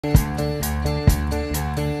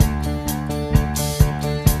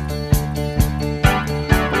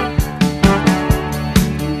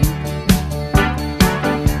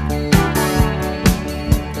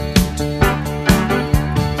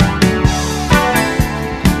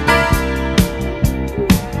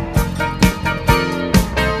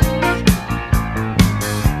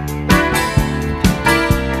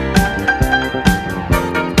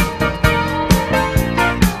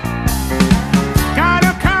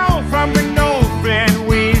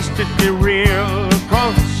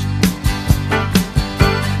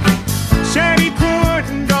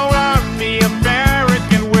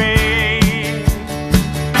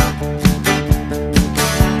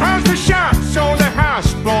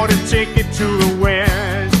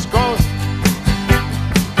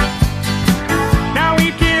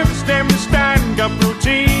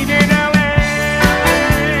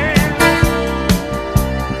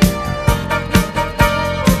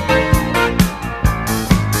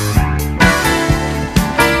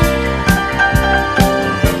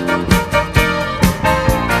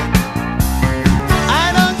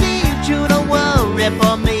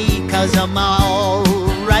I'm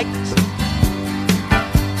alright.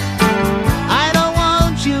 I don't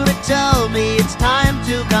want you to tell me it's time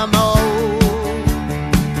to come home.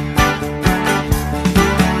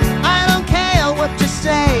 I don't care what you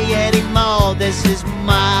say anymore, this is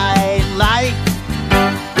my life.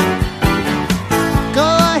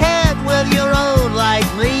 Go ahead with your own life,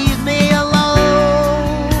 leave me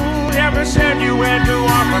alone. Never said you had to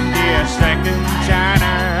offer me a second chance.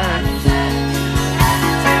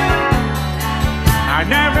 I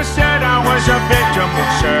never said I was a victim of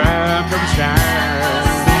circumstance.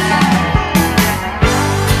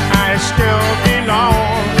 I still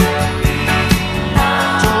belong.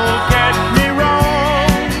 Don't get me wrong.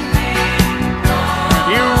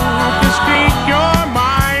 You can speak your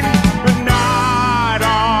mind, but not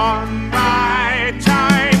on my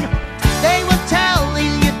time. They were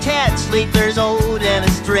telling you can't sleep, there's old in a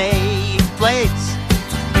strange place.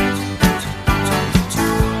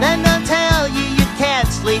 Then they'll tell you can't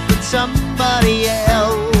sleep with somebody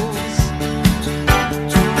else.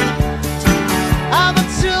 Oh, but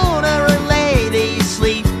sooner or later you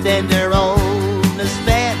sleep in their own is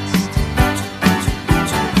best.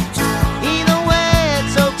 Either way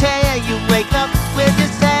it's okay, you wake up with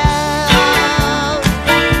yourself.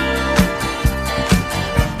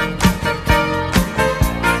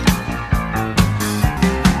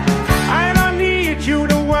 I don't need you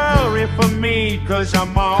to worry for me, 'cause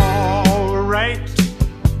I'm alright.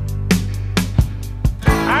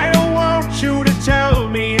 I don't want you to tell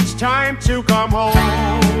me it's time to come home.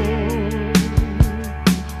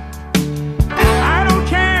 I don't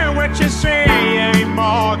care what you say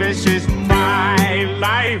anymore, this is my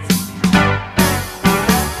life.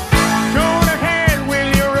 Go ahead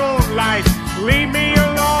with your own life, leave me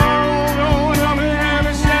alone. I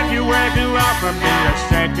never said you had to offer me a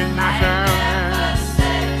second chance.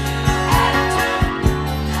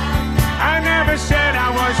 I never said I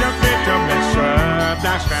was a victim of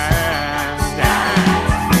circumstance.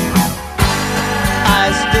 I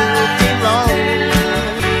still belong.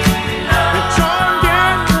 Don't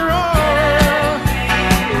get me wrong.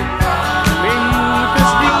 You can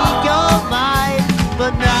speak your mind,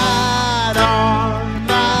 but not on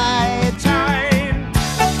my time.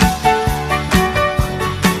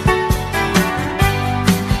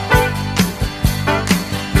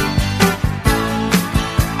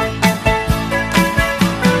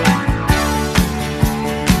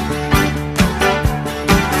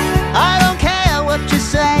 I don't care what you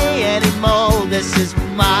say anymore, this is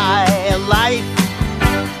my